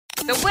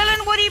The Will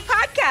and Woody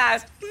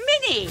Podcast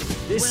Mini.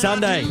 This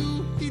Sunday,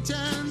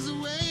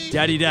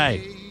 Daddy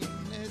Day.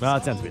 Well,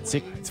 it sounds a bit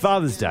sick. It's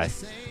Father's Day.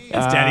 It's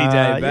Daddy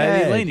Day,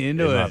 baby. Yeah, Lean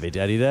into it. It might be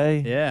Daddy Day.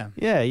 Yeah.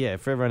 Yeah.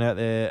 For everyone out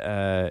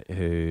there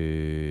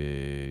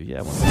who,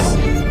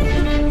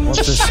 wants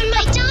Just to... from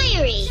my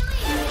diary.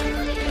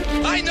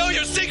 I know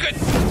your secret.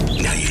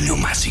 Now you know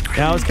my secret.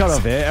 Now, I was cut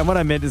off there, and what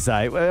I meant to say,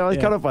 I was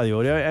cut off by the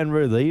audio, and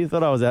rudely, you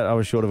thought I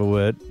was short of a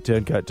word,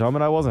 turncoat Tom,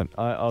 and I wasn't.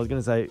 I was going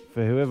to say,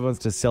 for whoever wants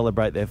to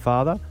celebrate their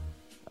father,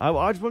 I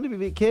just want to be a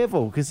bit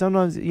careful, because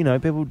sometimes,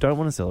 people don't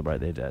want to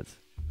celebrate their dads.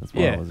 That's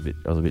why I was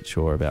a bit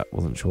sure about,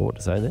 wasn't sure what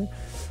to say there.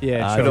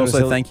 Yeah, But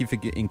also, thank you for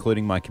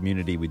including my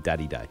community with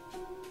Daddy Day.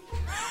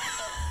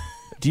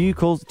 Do you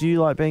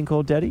like being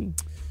called Daddy?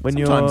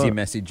 Sometimes you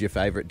message your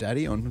favourite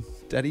daddy on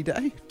Daddy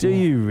Day. Do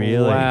you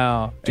really?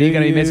 Wow. Are you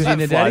going to be messaging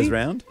the daddy?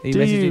 Round. Are you Do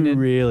messaging you the-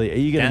 really? Are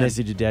you going to Can.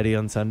 message your daddy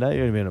on Sunday?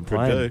 You're going to be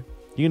on a plane.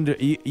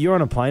 do. You're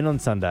on a plane on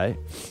Sunday.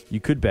 You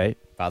could be.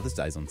 Father's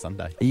Day's on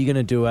Sunday. Are you going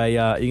to do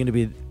you're going to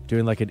be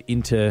doing like an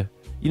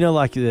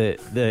like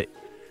the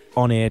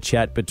on-air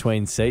chat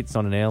between seats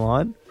on an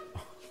airline?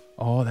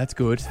 Oh, that's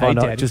good. Hey,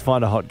 Daddy. Just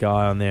find a hot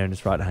guy on there and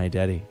just write, "Hey,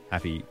 Daddy."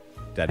 Happy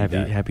Daddy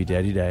Day. Happy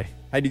Daddy Day.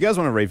 Hey, do you guys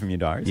want to read from your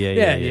diaries?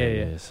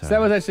 Yeah. So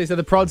that was actually,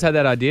 the prods had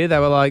that idea. They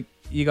were like,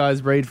 you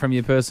guys read from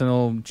your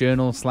personal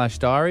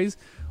journal/diaries.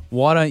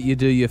 Why don't you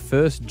do your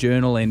first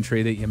journal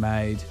entry that you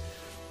made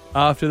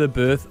after the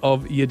birth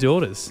of your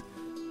daughters?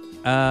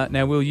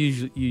 Now, Will,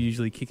 you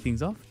usually kick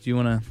things off. Do you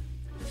want to?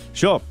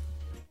 Sure.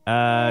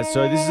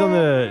 So this is on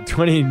the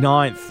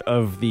 29th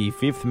of the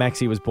 5th.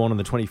 Maxie was born on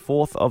the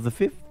 24th of the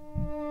 5th.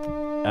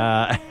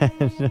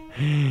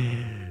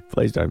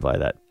 Please don't play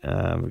that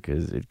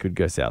because it could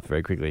go south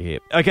very quickly here.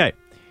 Okay.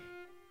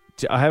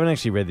 I haven't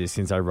actually read this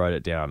since I wrote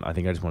it down. I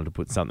think I just wanted to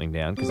put something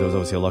down because there was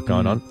obviously a lot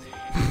going on.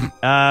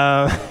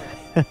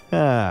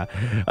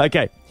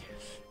 Okay.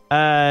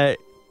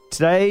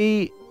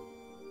 Today,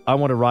 I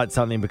want to write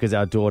something because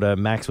our daughter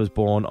Max was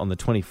born on the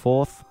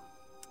 24th.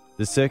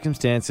 The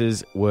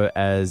circumstances were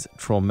as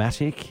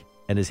traumatic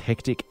and as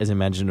hectic as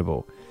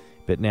imaginable.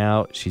 But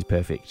now she's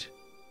perfect.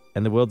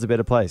 And the world's a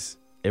better place.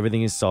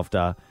 Everything is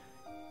softer.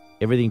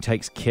 Everything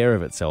takes care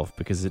of itself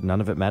because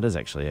none of it matters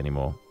actually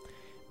anymore.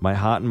 My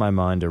heart and my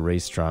mind are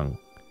restrung.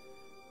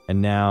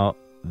 And now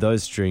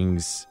those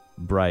strings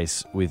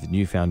brace with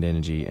newfound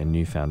energy and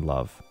newfound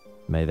love.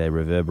 May they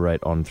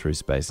reverberate on through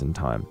space and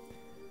time.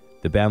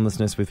 The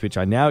boundlessness with which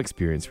I now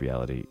experience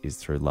reality is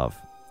through love,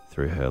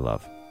 through her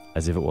love,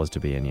 as if it was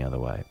to be any other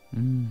way.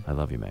 I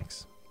love you,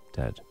 Max.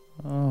 Dad.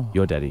 Oh.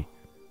 Your daddy,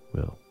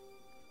 Will.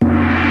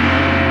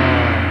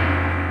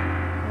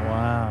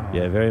 Wow.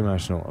 Yeah, very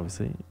emotional,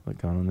 obviously.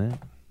 What's going on there?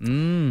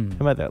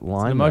 How about that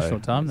line? an emotional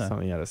though? time, though.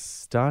 Something out of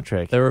Star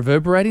Trek. The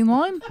reverberating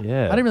line?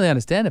 Yeah. I didn't really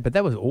understand it, but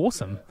that was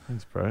awesome.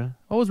 Thanks, bro.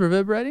 What was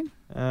reverberating?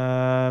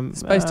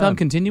 Space-time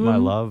continuum? My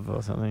love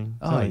or something.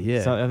 Oh,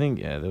 yeah. I think,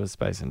 there was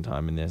space and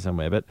time in there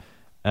somewhere. But,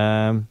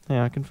 I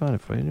can find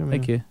it for you.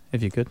 Thank you,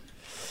 if you could.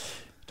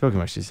 Talking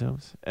amongst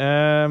yourselves.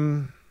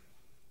 Very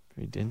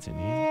dense in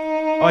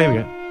here. Oh, here we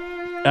go.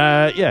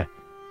 Yeah.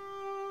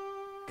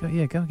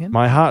 Go again.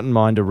 My heart and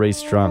mind are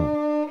restrung.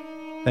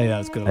 Hey, that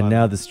was good. And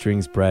now the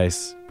strings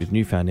brace with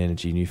newfound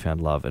energy, newfound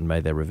love, and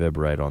may they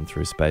reverberate on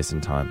through space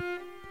and time.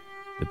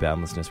 The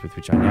boundlessness with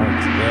which I know it.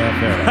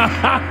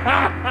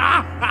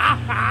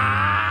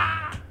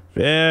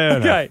 Yeah,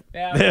 fair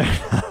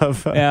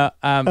enough. Okay. Now,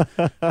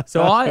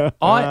 so I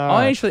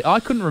actually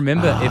couldn't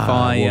remember if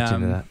walked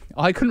into that.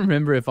 I couldn't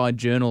remember if I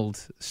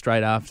journaled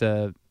straight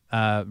after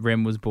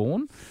Rem was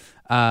born.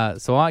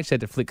 So I actually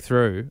had to flick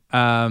through,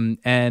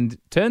 and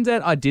turns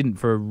out I didn't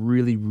for a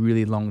really,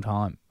 really long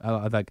time.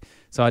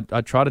 So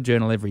I try to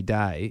journal every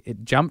day.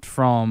 It jumped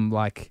from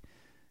like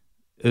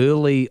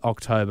early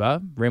October.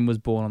 Rem was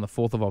born on the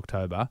 4th of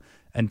October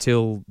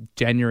until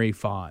January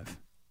 5.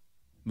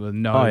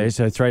 Well,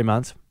 so 3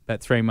 months.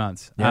 about 3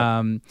 months.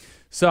 Yeah.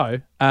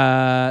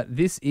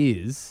 This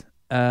is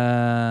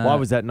Why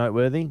was that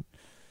noteworthy?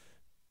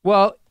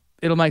 well,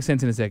 it'll make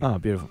sense in a second. Oh,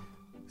 beautiful.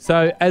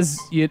 So as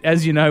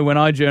you know, when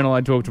I journal,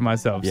 I talk to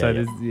myself.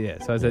 Yeah,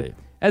 So I said,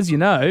 as you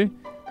know,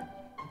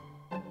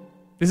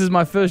 this is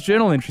my first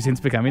journal entry since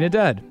becoming a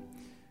dad.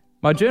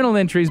 My journal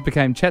entries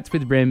became chats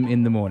with Rem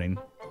in the morning.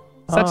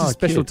 Such a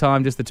special cute.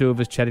 time, just the two of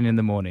us chatting in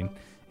the morning.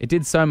 It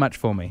did so much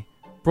for me.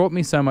 Brought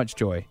me so much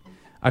joy.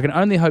 I can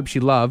only hope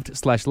she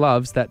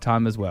loved/loves that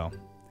time as well.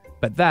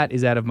 But that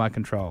is out of my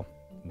control.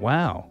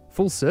 Wow.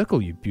 Full circle,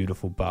 you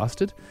beautiful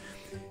bastard.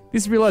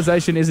 This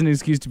realization isn't an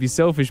excuse to be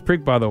selfish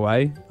prick, by the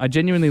way. I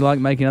genuinely like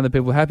making other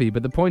people happy,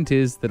 but the point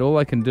is that all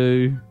I can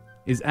do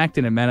is act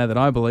in a manner that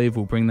I believe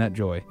will bring that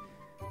joy.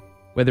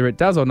 Whether it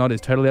does or not is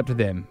totally up to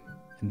them,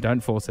 and don't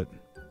force it.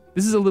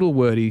 This is a little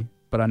wordy,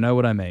 but I know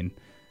what I mean.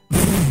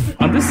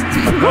 I'm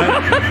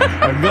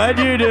glad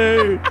you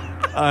do.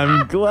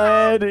 I'm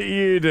glad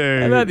you do.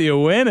 How about the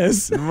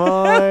awareness?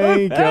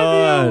 My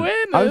God.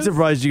 awareness. I'm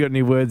surprised you got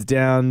any words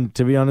down,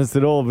 to be honest,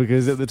 at all,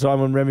 because at the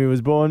time when Remy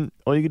was born,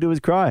 all you could do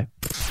was cry.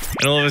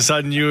 And all of a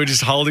sudden you were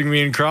just holding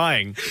me and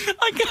crying.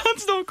 I can't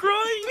stop stop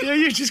crying. Yeah,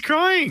 you're just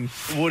crying.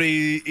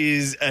 Woody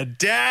is a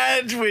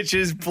dad, which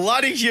is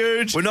bloody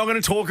huge. We're not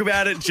going to talk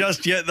about it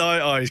just yet, though.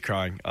 Oh, he's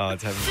crying. Oh,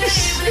 it's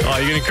happening. Oh,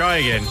 you're going to cry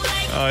again.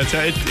 Oh,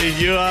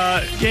 you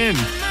are again.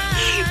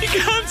 You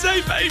can't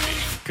say baby.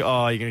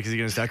 Oh, you're going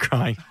to start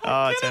crying. Oh,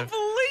 I cannot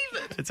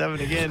believe it. it's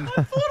happening again.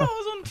 I thought I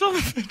was on top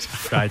of it.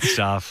 Great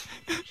stuff.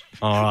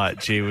 All right,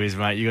 gee whiz,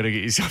 mate. You got to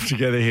get yourself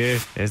together here.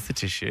 There's the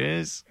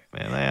tissues.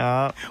 There they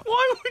are.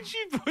 Why would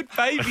you put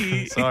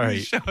baby Sorry. in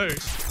the show?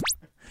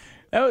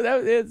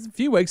 There's a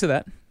few weeks of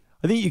that.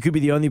 I think you could be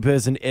the only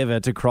person ever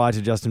to cry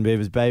to Justin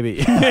Bieber's baby.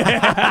 It's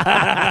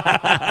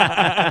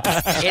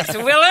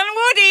Will and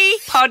Woody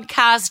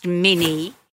Podcast Mini.